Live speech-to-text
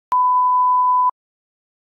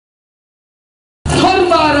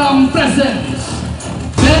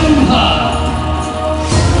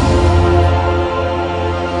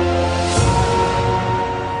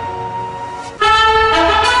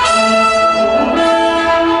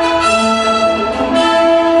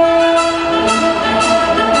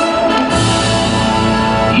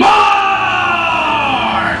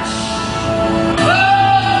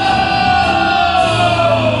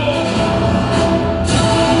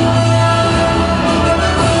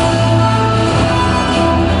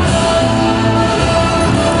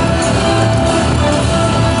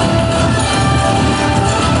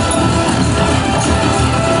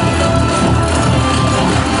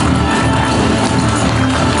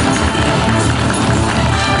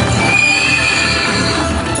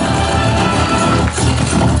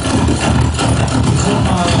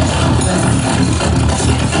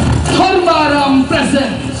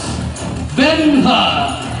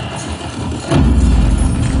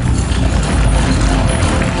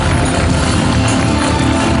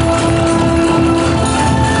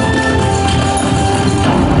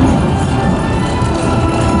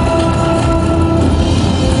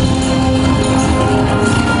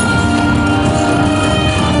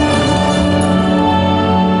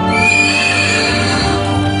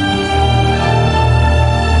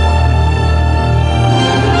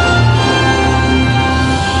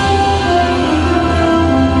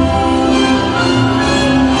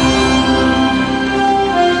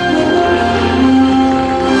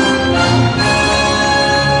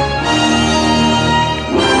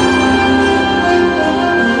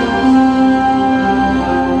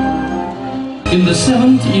In the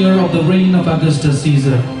 7th year of the reign of Augustus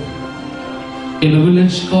Caesar, in a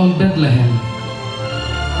village called Bethlehem,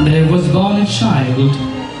 there was born a child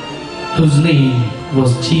whose name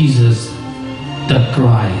was Jesus the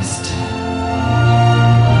Christ.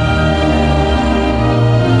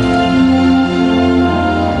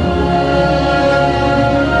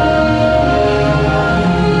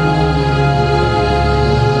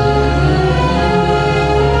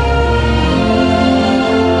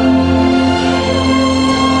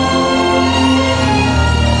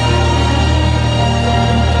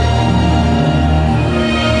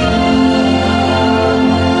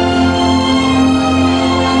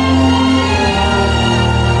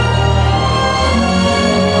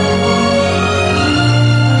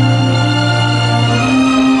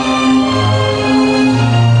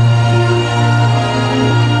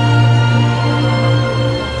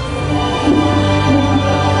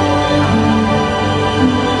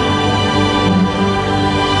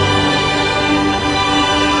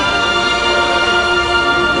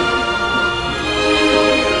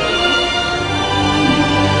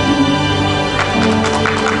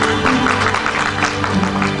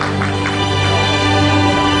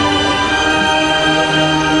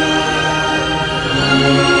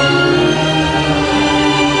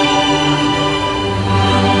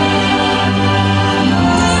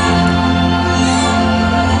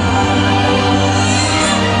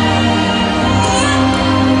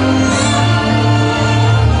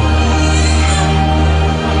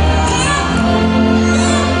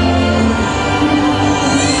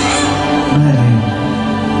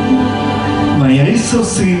 So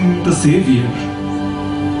sing the Savior.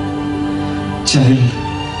 Child,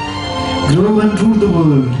 grow and rule the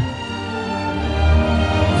world.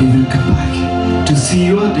 We will come back to see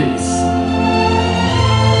your days.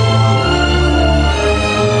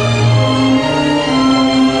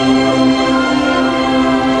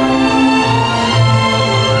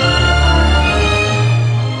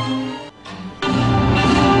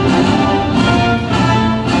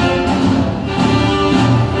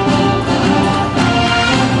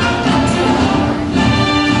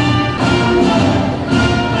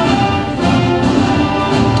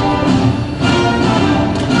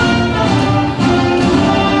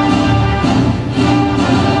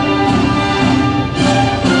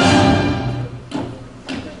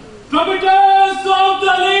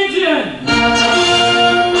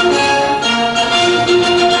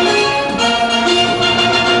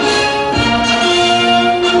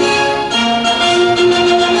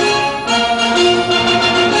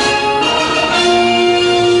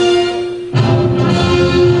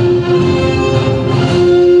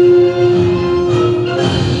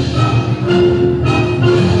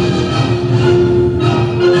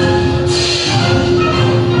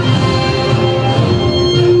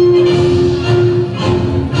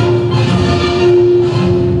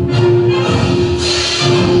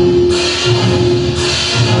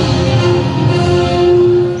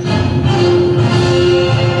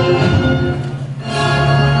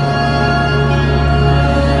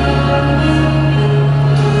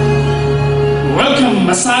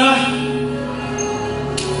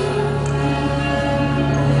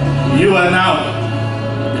 You are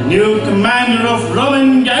now the new commander of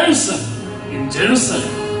Roman garrison in Jerusalem.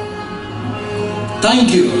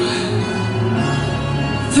 Thank you.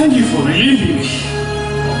 Thank you for relieving me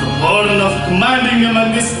of the burden of commanding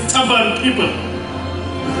among these stubborn people.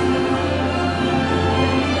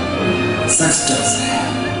 Sextus,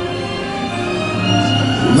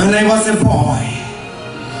 when I was a boy,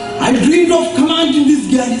 I dreamed of commanding this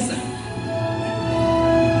garrison.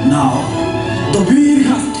 Now, the wheel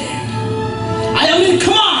has turned. I am in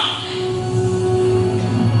command.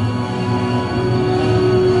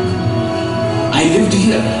 I lived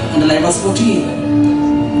here until I was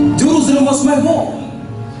 14. Jerusalem was my home,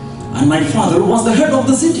 and my father was the head of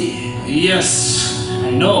the city. Yes,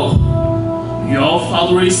 I know. Your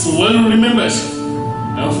father is well remembered.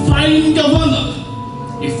 A fine governor,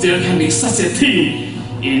 if there can be such a thing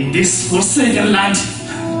in this forsaken land.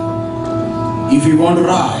 If you want to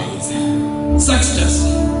rise, Sextus,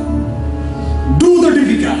 do the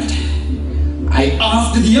difficult. I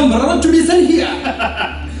asked the emperor to be sent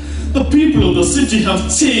here. The people of the city have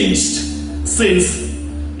changed since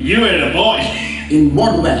you were a boy. In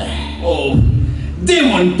what way? Oh, they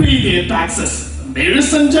won't pay their taxes. They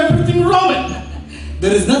resent everything Roman.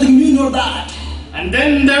 There is nothing new nor that. And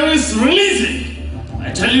then there is religion.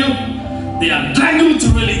 I tell you, they are dragged to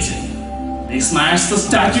religion. They smash the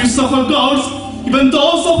statues of our gods, even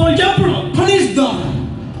those of our emperor. Punish them.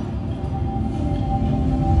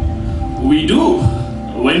 We do,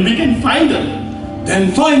 when we can find them.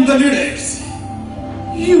 Then find the leaders.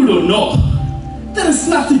 You don't know. There is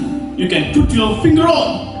nothing you can put your finger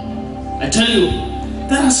on. I tell you,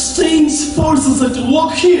 there are strange forces at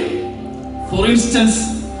work here. For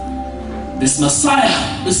instance, this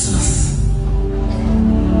Messiah business.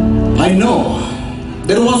 I know.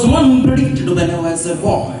 There was one predicted when I was a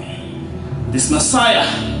boy. This Messiah,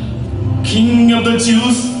 King of the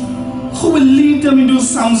Jews, who will lead them into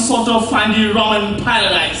some sort of fancy Roman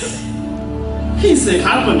paradise. He's a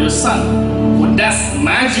carpenter's son who does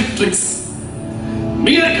magic tricks,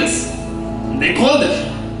 miracles, they call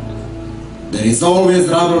it. There is always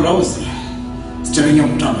rabble rouser stirring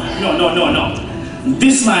up trouble. No.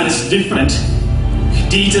 This man is different. He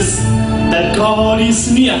teaches that God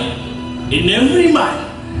is near in every man.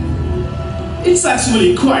 It's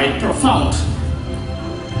actually quite profound.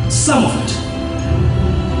 Some of it.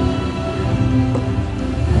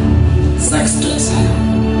 Sextus,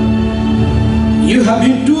 you have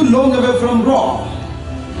been too long away from Rome.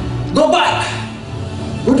 Go back.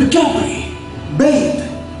 Go to Capri. Bathe.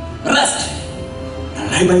 Rest.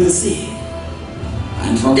 And lie by the sea.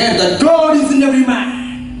 And forget that God is in every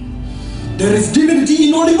man. There is divinity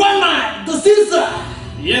in only one man, the Caesar.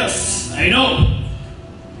 Yes, I know.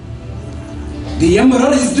 The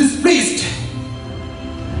emperor is displeased.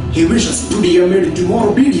 He wishes to be made to more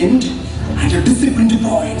obedient and disciplined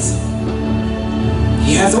boys.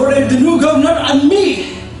 He has ordered the new governor and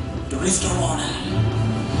me to restore order.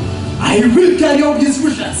 I will carry out his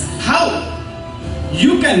wishes. How?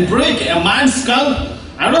 You can break a man's skull,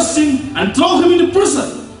 arrest him, and throw him into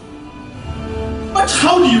prison. But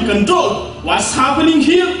how do you control what's happening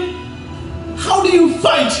here? How do you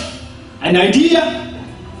fight an idea,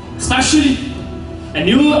 especially a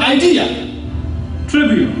new idea?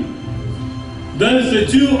 Tribune, there is a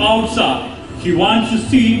Jew outside. He wants to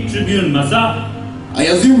see Tribune Maza. I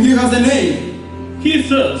assume he has a name. He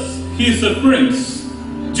says he is a prince,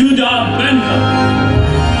 Judah Ben-Hur.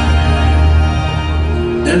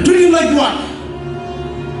 Then treat him like one.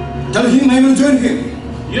 Tell him I will join him.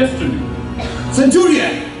 Yes, Tribune.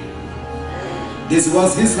 Centurion, this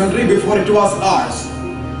was his country before it was ours.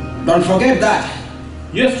 Don't forget that.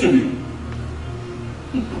 Yes, Tribune.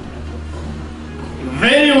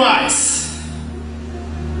 Very wise.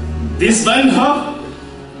 This Ben-Hur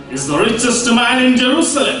is the richest man in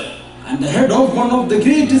Jerusalem. And the head of one of the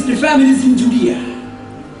greatest families in Judea.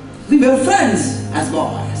 We were friends as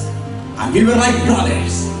boys. And we were like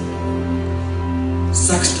brothers.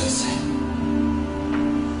 Sextus,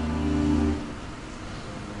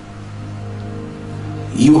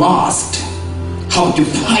 you asked how to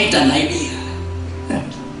fight an idea.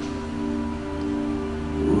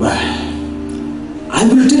 Well, I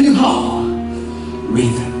will tell you how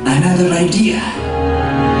with another idea.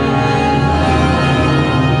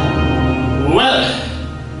 Well,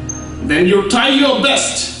 then you try your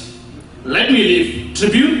best. Let me leave,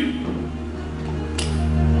 Tribune.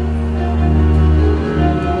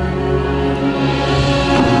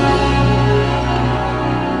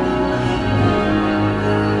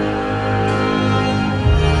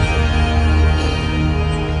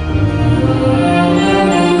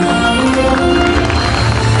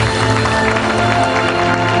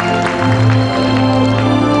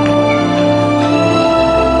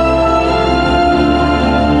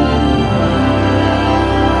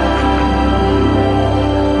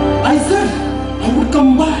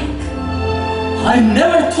 I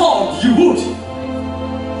never thought you would.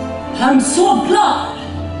 I'm so glad.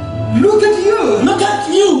 Look at you. Look at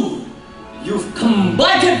you. You've come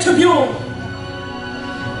back at Tribune.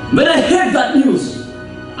 When I heard that news,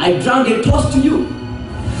 I drank a toast to you.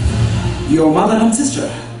 Your mother and sister,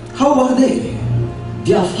 how are they?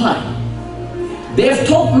 They are fine. They've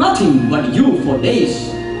talked nothing but you for days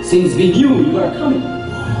since we knew you were coming.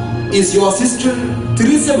 Is your sister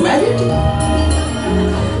Teresa married?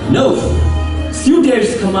 No.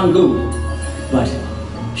 Suitors come and go, but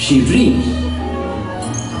she dreams.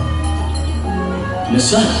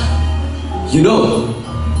 Messiah, you know,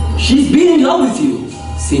 she's been in love with you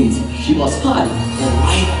since she was 5.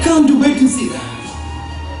 I can't wait to see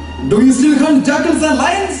that. Do you still hunt jackals and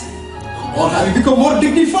lions? Or have you become more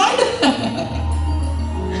dignified?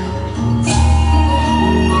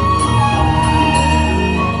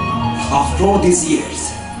 After all these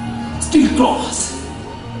years, still cross.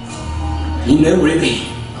 In every way.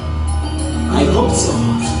 I hope so.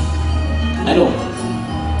 I don't.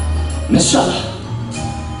 Messiah,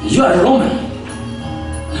 you are a Roman.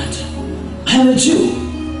 And I am a Jew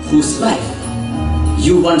whose life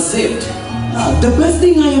you once saved. The best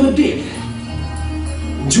thing I ever did.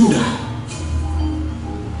 Judah.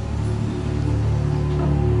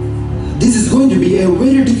 This is going to be a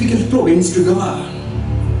very difficult province to govern.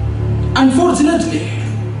 Unfortunately,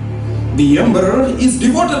 the emperor is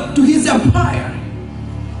devoted to his empire.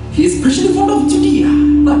 He is especially fond of Judea,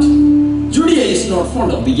 but Judea is not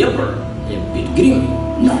fond of the emperor. A bit grim.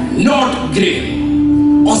 No, not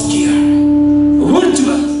grim. Austere,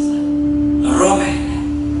 virtuous, Roman.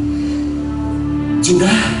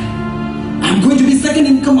 Judah, I'm going to be second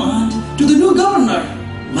in command to the new governor,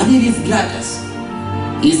 Valerius Gratus.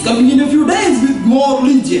 He's coming in a few days with more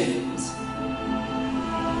legions.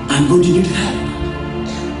 I'm going to need help.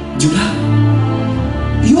 Judah,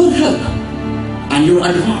 your help and your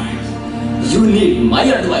advice. You need my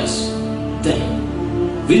advice. Then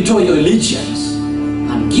withdraw your legions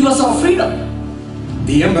and give us our freedom.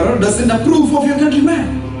 The emperor doesn't approve of your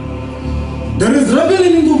countrymen. There is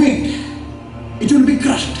rebellion in the wind. It will be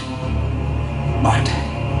crushed. But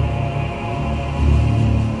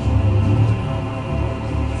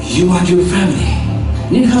you and your family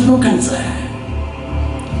need have no concern.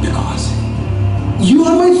 Because you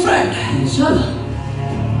are my friend. Inshallah,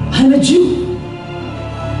 I'm a Jew.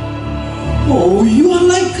 Oh, you are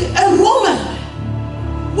like a Roman.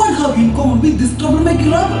 What have you in common with this troublemaker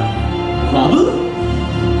rabble? Rabble?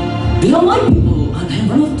 They are my people and I'm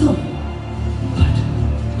one of them. But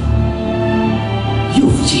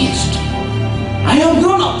you've changed. I have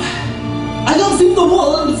grown up. I have seen the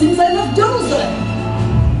world since I left Jerusalem.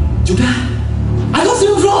 Judah, I have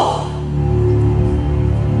seen wrong.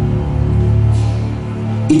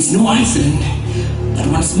 It's no accident that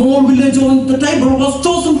one small village on the Tiber was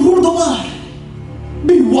chosen to rule the world.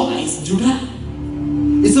 Be wise, Judah.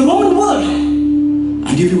 It's a Roman world.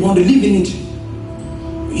 And if you want to live in it,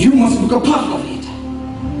 you must become part of it.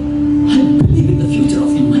 I believe in the future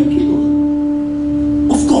of my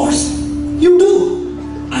people. Of course, you do.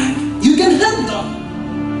 And you can help them.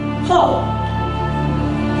 How?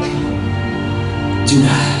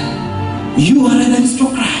 Judah, you are an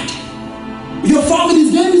aristocrat. Your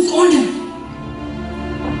family's name is honored.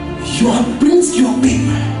 You are prince to your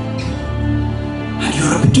people. And your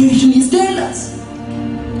reputation is stainless.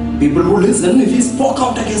 People would listen if you spoke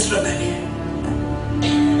out against rebellion.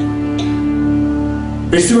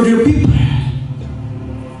 Persuade your people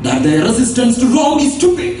that their resistance to Rome is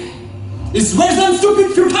stupid. It's worse than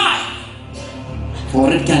stupid, futile.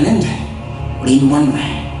 For it can end in one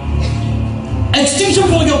way. Extinction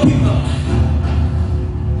for your people.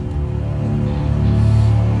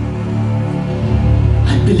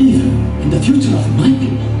 I believe in the future of my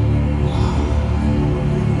people.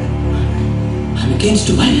 I'm against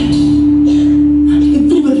violence. And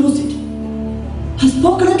everyone knows it. Has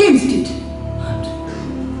spoken against it. And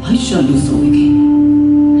I shall do so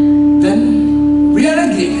again. Then we are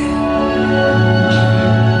agreed.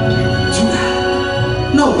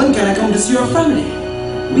 Judah, now when can I come to see your family?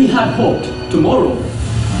 We had hoped tomorrow.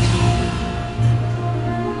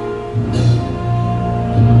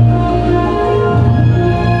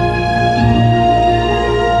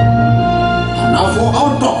 And now for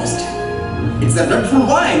our toast. It's a dreadful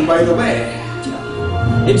wine, by the way.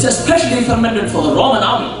 It's especially fermented for the Roman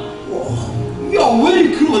army. Oh, you are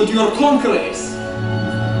very cruel to your conquerors.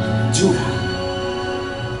 Judah,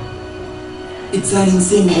 it's an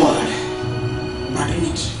insane word, but in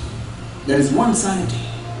it, there is one sanity,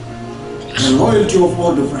 the loyalty of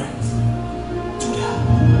all the friends. Judah,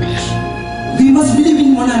 we must believe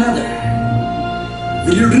in one another.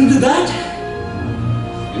 Will you drink to that?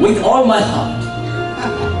 With all my heart.